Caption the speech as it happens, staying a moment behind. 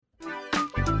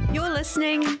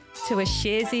listening to a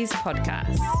Sharesies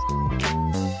podcast.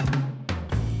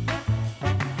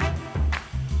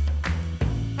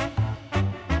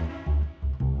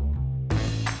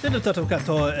 Tēnā tātou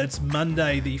katoa, it's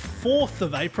Monday the 4th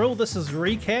of April. This is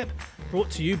Recap, brought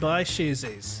to you by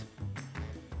Sharesies.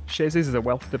 Sharesies is a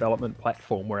wealth development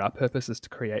platform where our purpose is to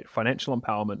create financial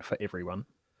empowerment for everyone.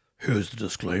 Here's the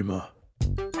disclaimer.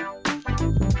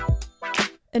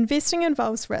 Investing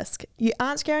involves risk. You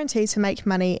aren't guaranteed to make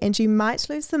money and you might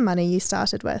lose the money you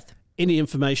started with. Any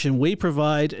information we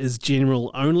provide is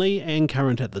general only and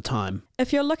current at the time.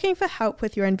 If you're looking for help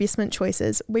with your investment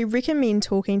choices, we recommend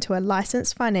talking to a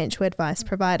licensed financial advice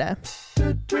provider.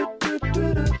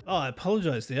 Oh, I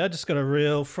apologise there. I just got a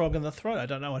real frog in the throat. I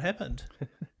don't know what happened.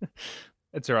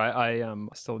 It's all right. I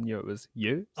still knew it was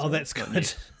you. Oh, that's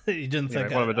good. You didn't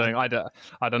think what am I doing? I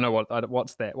don't know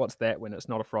what's that. What's that when it's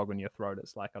not a frog in your throat?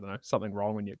 It's like, I don't know, something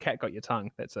wrong when your cat got your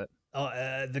tongue. That's it. Oh,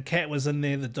 the cat was in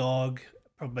there, the dog,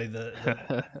 probably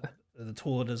the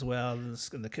toilet as well,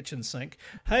 in the kitchen sink.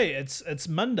 Hey, it's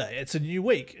Monday. It's a new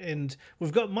week, and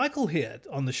we've got Michael here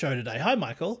on the show today. Hi,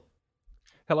 Michael.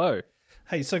 Hello.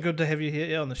 Hey, so good to have you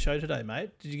here on the show today,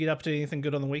 mate. Did you get up to anything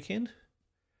good on the weekend?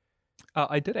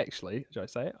 I did actually,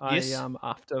 Jose. Yes.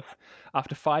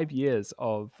 After 5 years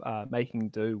of making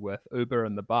do with Uber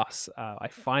and the bus, I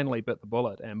finally bit the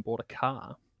bullet and bought a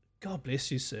car. God bless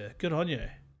you, sir. Good on you.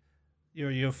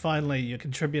 You're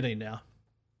contributing now.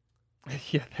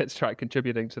 Yeah, that's right.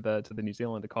 Contributing to the New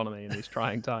Zealand economy in these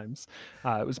trying times.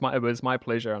 It was my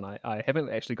pleasure, and I haven't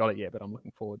actually got it yet, but I'm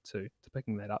looking forward to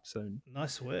picking that up soon.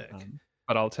 Nice work.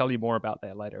 But I'll tell you more about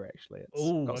that later. Actually,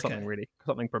 it's got something ready,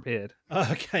 something prepared.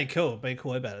 Okay, cool. Be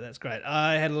cool about it. That's great.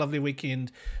 I had a lovely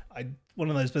weekend. One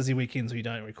of those busy weekends where you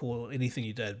don't recall anything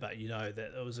you did, but you know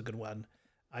that it was a good one.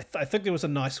 I think there was a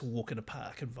nice walk in a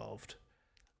park involved.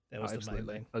 That was the main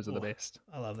thing. Those are the best.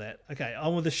 I love that. Okay,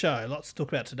 on with the show. Lots to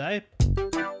talk about today.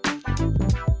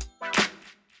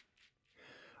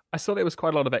 I saw there was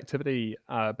quite a lot of activity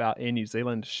about Air New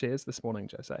Zealand shares this morning,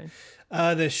 Jose.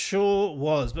 There sure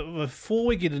was. But before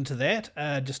we get into that,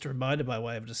 just a reminder by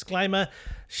way of disclaimer,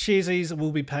 Sharesies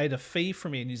will be paid a fee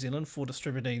from Air New Zealand for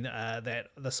distributing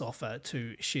this offer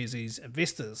to Sharesies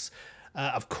investors.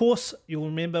 Of course, you'll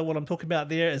remember what I'm talking about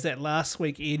there is that last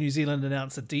week Air New Zealand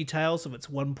announced the details of its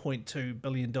 $1.2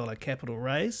 billion capital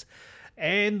raise.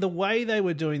 And the way they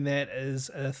were doing that is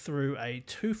through a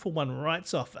 2-for-1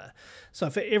 rights offer.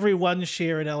 So for every one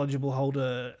share an eligible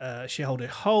shareholder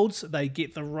holds, they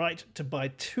get the right to buy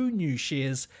 2 new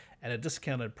shares at a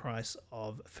discounted price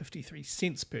of 53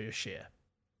 cents per share.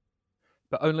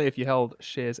 But only if you held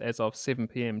shares as of 7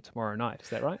 p.m. tomorrow night. Is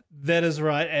that right? That is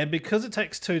right. And because it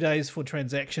takes 2 days for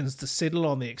transactions to settle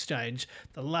on the exchange,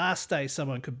 the last day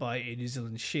someone could buy Air New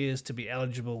Zealand shares to be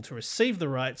eligible to receive the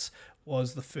rights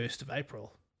was the 1st of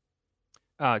April.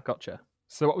 Gotcha.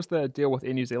 So what was the deal with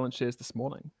Air New Zealand shares this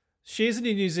morning? Shares in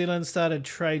New Zealand started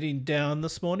trading down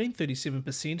this morning,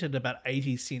 37% at about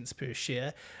 80 cents per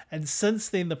share. And since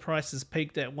then, the price has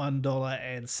peaked at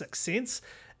 $1.06.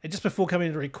 And just before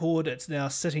coming to record, it's now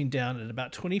sitting down at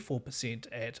about 24%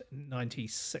 at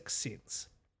 96 cents.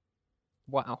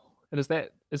 Wow. And is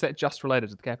that just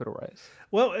related to the capital raise?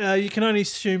 Well, you can only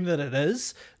assume that it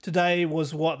is. Today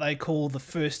was what they call the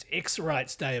first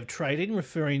X-Rights day of trading,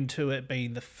 referring to it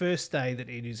being the first day that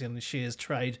Air New Zealand shares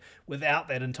trade without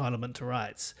that entitlement to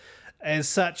rights. As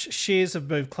such, shares have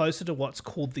moved closer to what's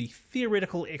called the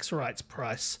theoretical X-Rights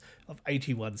price of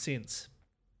 81 cents.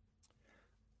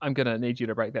 I'm going to need you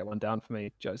to break that one down for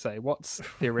me, Jose. What's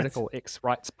theoretical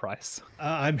X-Rights price?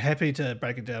 I'm happy to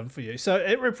break it down for you. So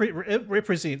it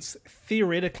represents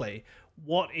theoretically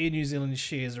what Air New Zealand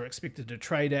shares are expected to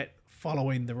trade at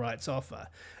following the rights offer.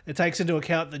 It takes into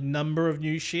account the number of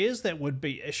new shares that would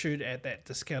be issued at that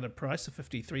discounted price of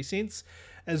 53 cents,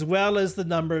 as well as the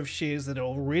number of shares that are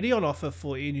already on offer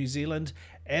for Air New Zealand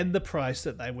and the price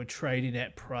that they were trading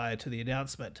at prior to the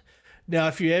announcement. Now,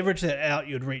 if you average that out,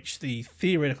 you'd reach the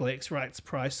theoretical X-Rights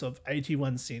price of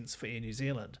 81 cents for Air New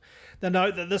Zealand. Now,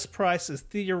 note that this price is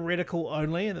theoretical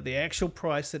only and that the actual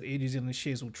price that Air New Zealand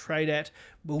shares will trade at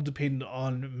will depend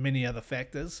on many other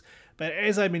factors. But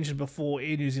as I mentioned before,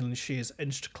 Air New Zealand shares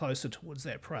inched closer towards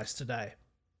that price today.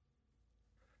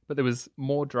 But there was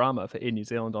more drama for Air New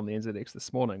Zealand on the NZX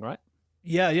this morning, right?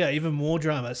 Yeah, even more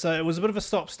drama. So it was a bit of a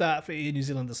stop-start for Air New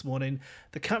Zealand this morning.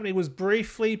 The company was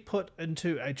briefly put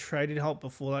into a trading halt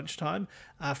before lunchtime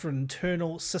after an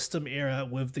internal system error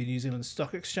with the New Zealand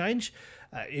Stock Exchange.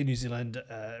 Air New Zealand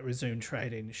resumed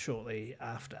trading shortly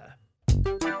after.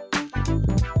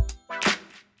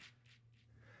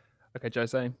 Okay,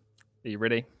 Jose, Are you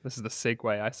ready? This is the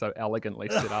segue I so elegantly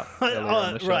set up earlier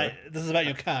on the show. Right, this is about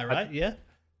your car, right? Yeah.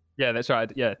 Yeah, that's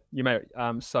right. Yeah, you may.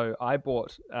 So I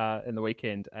bought in the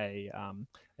weekend a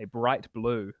bright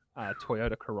blue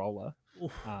Toyota Corolla.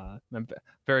 I'm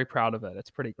very proud of it. It's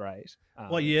pretty great.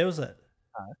 What year was it?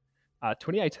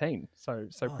 2018. So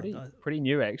pretty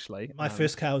new actually. My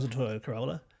first car was a Toyota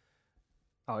Corolla.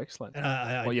 Oh, excellent.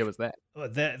 And what year was that?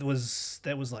 That was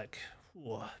like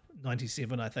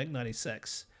 97, I think,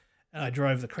 96. And I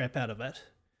drove the crap out of it,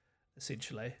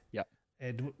 essentially. Yep.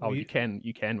 And you can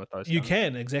with those. You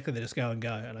can, exactly. They just go and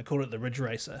go. And I called it the Ridge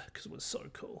Racer because it was so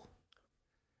cool.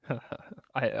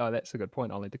 That's a good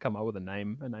point. I'll need to come up with a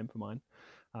name for mine.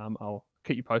 I'll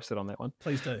keep you posted on that one.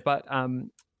 Please do. But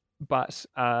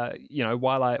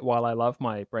while I love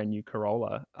my brand new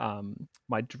Corolla,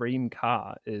 my dream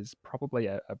car is probably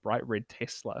a bright red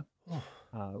Tesla,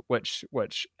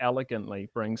 which elegantly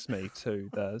brings me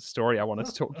to the story I wanted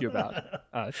to talk to you about,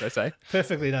 Jose.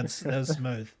 Perfectly done. That was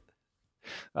smooth.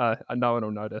 No one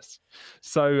will notice.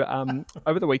 So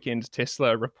over the weekend,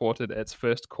 Tesla reported its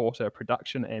first quarter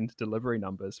production and delivery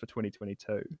numbers for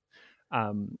 2022.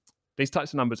 These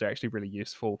types of numbers are actually really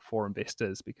useful for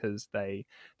investors because they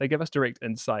give us direct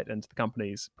insight into the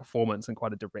company's performance in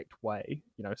quite a direct way.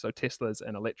 So Tesla's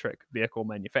an electric vehicle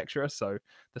manufacturer, so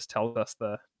this tells us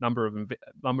the number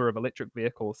of electric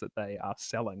vehicles that they are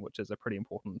selling, which is a pretty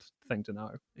important thing to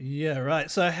know. Yeah, right.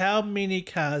 So how many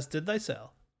cars did they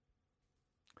sell?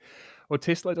 Well,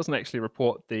 Tesla doesn't actually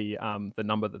report the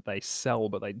number that they sell,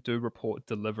 but they do report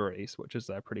deliveries, which is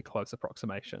a pretty close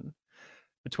approximation.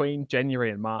 Between January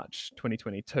and March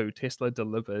 2022, Tesla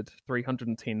delivered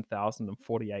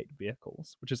 310,048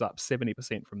 vehicles, which is up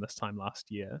 70% from this time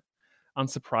last year.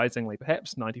 Unsurprisingly,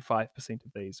 perhaps 95%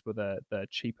 of these were the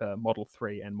cheaper Model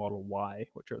 3 and Model Y,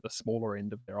 which are at the smaller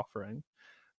end of their offering.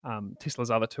 Tesla's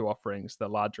other two offerings, the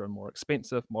larger and more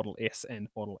expensive Model S and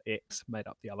Model X, made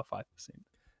up the other 5%.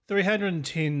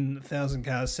 310,000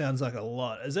 cars sounds like a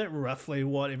lot. Is that roughly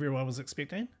what everyone was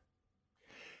expecting?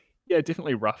 Yeah,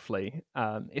 definitely roughly.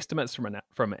 Estimates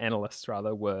from analysts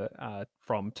were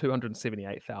from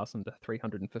 278,000 to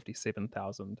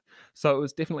 357,000. So it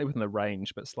was definitely within the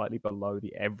range, but slightly below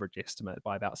the average estimate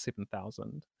by about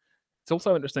 7,000. It's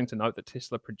also interesting to note that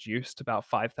Tesla produced about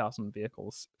 5,000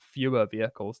 fewer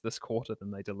vehicles this quarter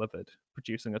than they delivered,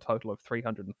 producing a total of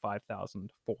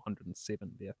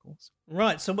 305,407 vehicles.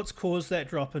 Right. So what's caused that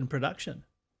drop in production?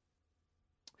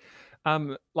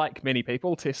 Like many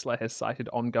people, Tesla has cited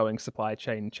ongoing supply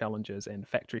chain challenges and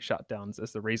factory shutdowns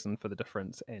as the reason for the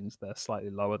difference and the slightly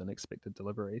lower than expected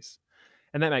deliveries.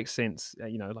 And that makes sense.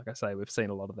 Like I say, we've seen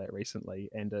a lot of that recently,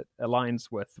 and it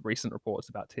aligns with recent reports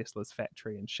about Tesla's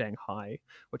factory in Shanghai,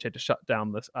 which had to shut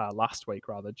down this last week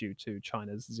due to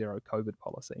China's zero COVID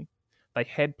policy. They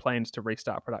had plans to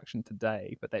restart production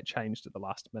today, but that changed at the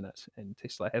last minute, and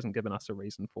Tesla hasn't given us a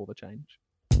reason for the change.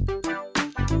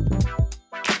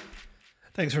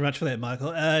 Thanks very much for that,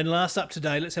 Michael. And last up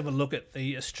today, let's have a look at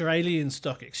the Australian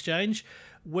Stock Exchange,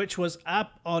 which was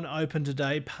up on open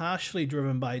today, partially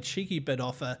driven by a cheeky bid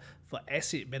offer for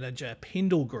asset manager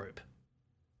Pendal Group.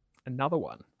 Another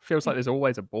one. Feels like there's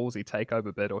always a ballsy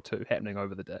takeover bid or two happening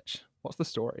over the ditch. What's the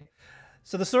story?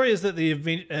 So the story is that the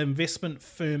investment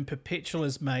firm Perpetual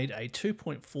has made a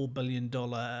 $2.4 billion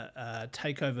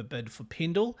takeover bid for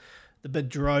Pendal. The bid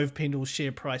drove Pendal's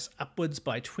share price upwards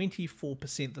by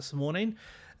 24% this morning.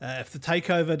 If the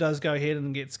takeover does go ahead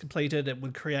and gets completed, it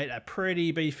would create a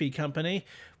pretty beefy company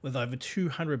with over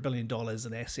 $200 billion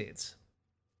in assets.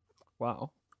 Wow.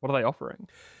 What are they offering?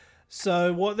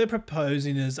 So what they're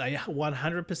proposing is a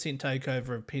 100%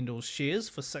 takeover of Pendal's shares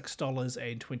for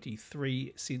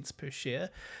 $6.23 per share.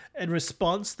 In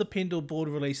response, the Pendal board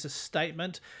released a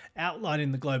statement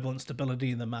outlining the global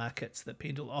instability in the markets that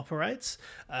Pendal operates.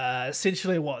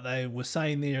 Essentially what they were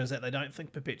saying there is that they don't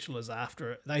think Perpetual is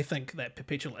after it. They think that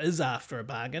Perpetual is after a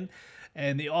bargain,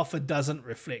 and the offer doesn't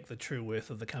reflect the true worth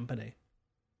of the company.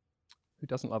 Who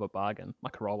doesn't love a bargain? My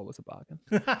Corolla was a bargain.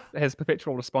 Has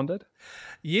Perpetual responded?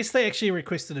 Yes, they actually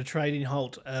requested a trading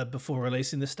halt before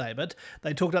releasing the statement.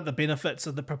 They talked up the benefits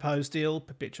of the proposed deal.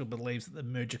 Perpetual believes that the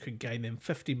merger could gain them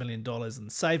 $50 million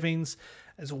in savings,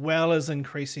 as well as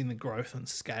increasing the growth and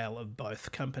scale of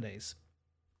both companies.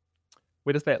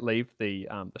 Where does that leave the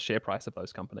share price of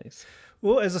those companies?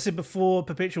 Well, as I said before,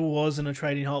 Perpetual was in a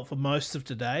trading halt for most of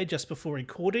today. Just before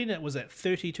recording, it was at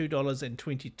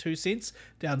 $32.22,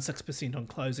 down 6% on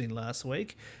closing last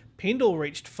week. Pendal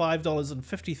reached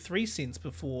 $5.53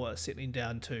 before settling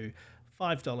down to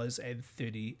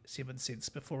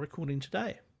 $5.37 before recording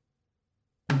today.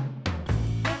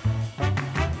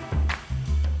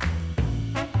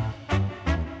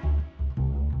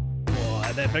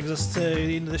 That brings us to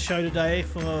the end of the show today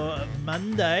for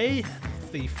Monday,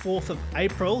 the 4th of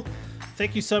April.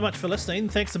 Thank you so much for listening.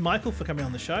 Thanks to Michael for coming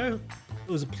on the show.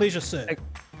 It was a pleasure, sir.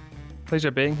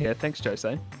 Pleasure being here. Thanks,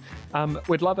 Jose.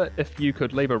 We'd love it if you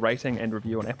could leave a rating and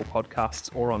review on Apple Podcasts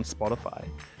or on Spotify.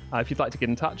 If you'd like to get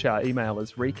in touch, our email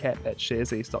is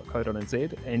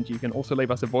recap@sharesies.co.nz, and you can also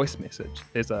leave us a voice message.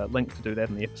 There's a link to do that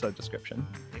in the episode description.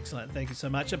 Excellent. Thank you so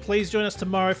much. And please join us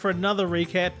tomorrow for another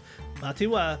recap. Mā te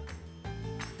wā.